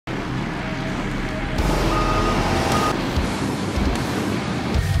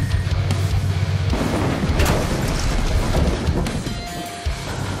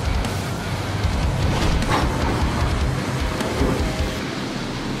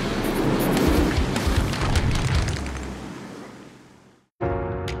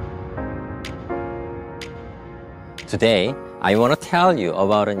Today, I want to tell you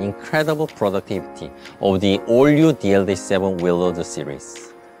about an incredible productivity of the all-new DL-7 wheel loader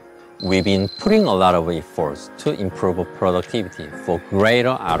series. We've been putting a lot of efforts to improve productivity for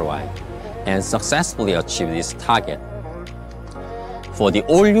greater ROI and successfully achieve this target. For the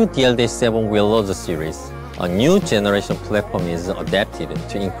all-new DL-7 wheel loader series, a new generation platform is adapted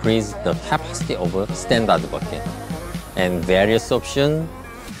to increase the capacity of a standard bucket, and various options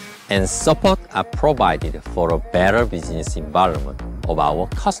and support are provided for a better business environment of our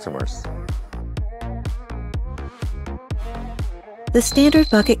customers. The standard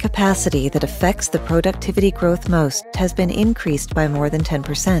bucket capacity that affects the productivity growth most has been increased by more than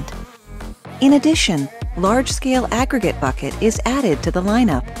 10%. In addition, large-scale aggregate bucket is added to the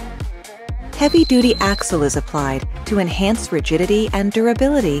lineup. Heavy-duty axle is applied to enhance rigidity and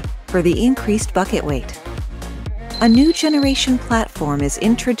durability for the increased bucket weight. A new generation platform is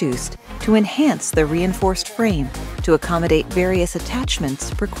introduced to enhance the reinforced frame to accommodate various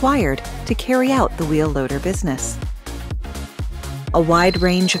attachments required to carry out the wheel loader business. A wide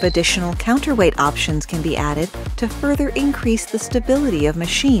range of additional counterweight options can be added to further increase the stability of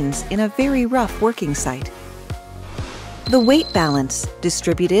machines in a very rough working site. The weight balance,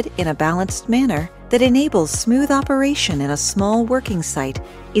 distributed in a balanced manner that enables smooth operation in a small working site,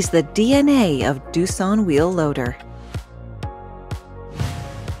 is the DNA of Doosan wheel loader.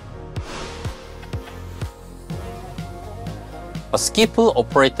 A skillful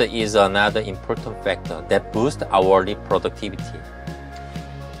operator is another important factor that boosts hourly productivity.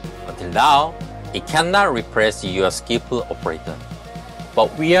 Until now, it cannot replace your skillful operator,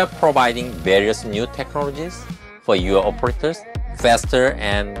 but we are providing various new technologies for your operators, faster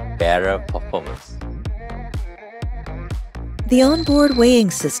and better performance. The onboard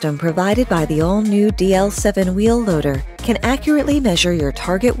weighing system provided by the all-new DL-7 wheel loader can accurately measure your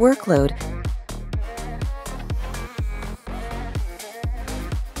target workload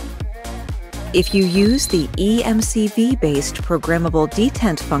if you use the EMCV-based programmable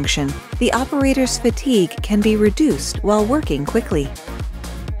Detent function. The operator's fatigue can be reduced while working quickly.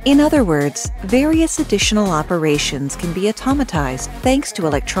 In other words, various additional operations can be automatized thanks to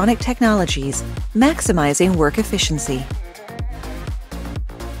electronic technologies, maximizing work efficiency.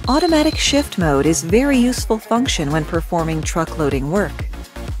 Automatic shift mode is a very useful function when performing truck loading work.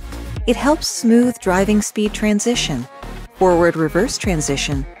 It helps smooth driving speed transition, forward-reverse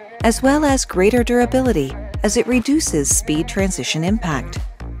transition, as well as greater durability as it reduces speed transition impact.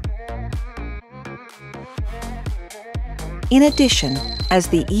 In addition, as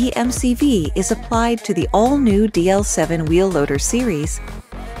the EMCV is applied to the all-new DL-7 wheel loader series,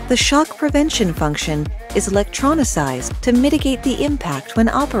 the shock prevention function is electronicized to mitigate the impact when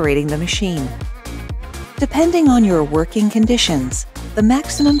operating the machine. Depending on your working conditions, the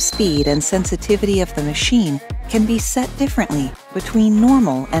maximum speed and sensitivity of the machine can be set differently between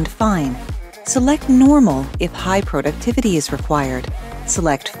normal and fine. Select normal if high productivity is required.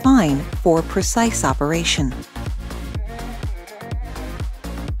 Select fine for precise operation.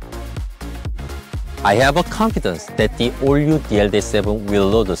 I have a confidence that the all-new DL-7 wheel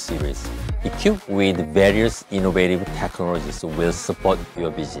loader series, equipped with various innovative technologies, will support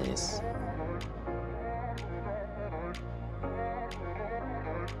your business.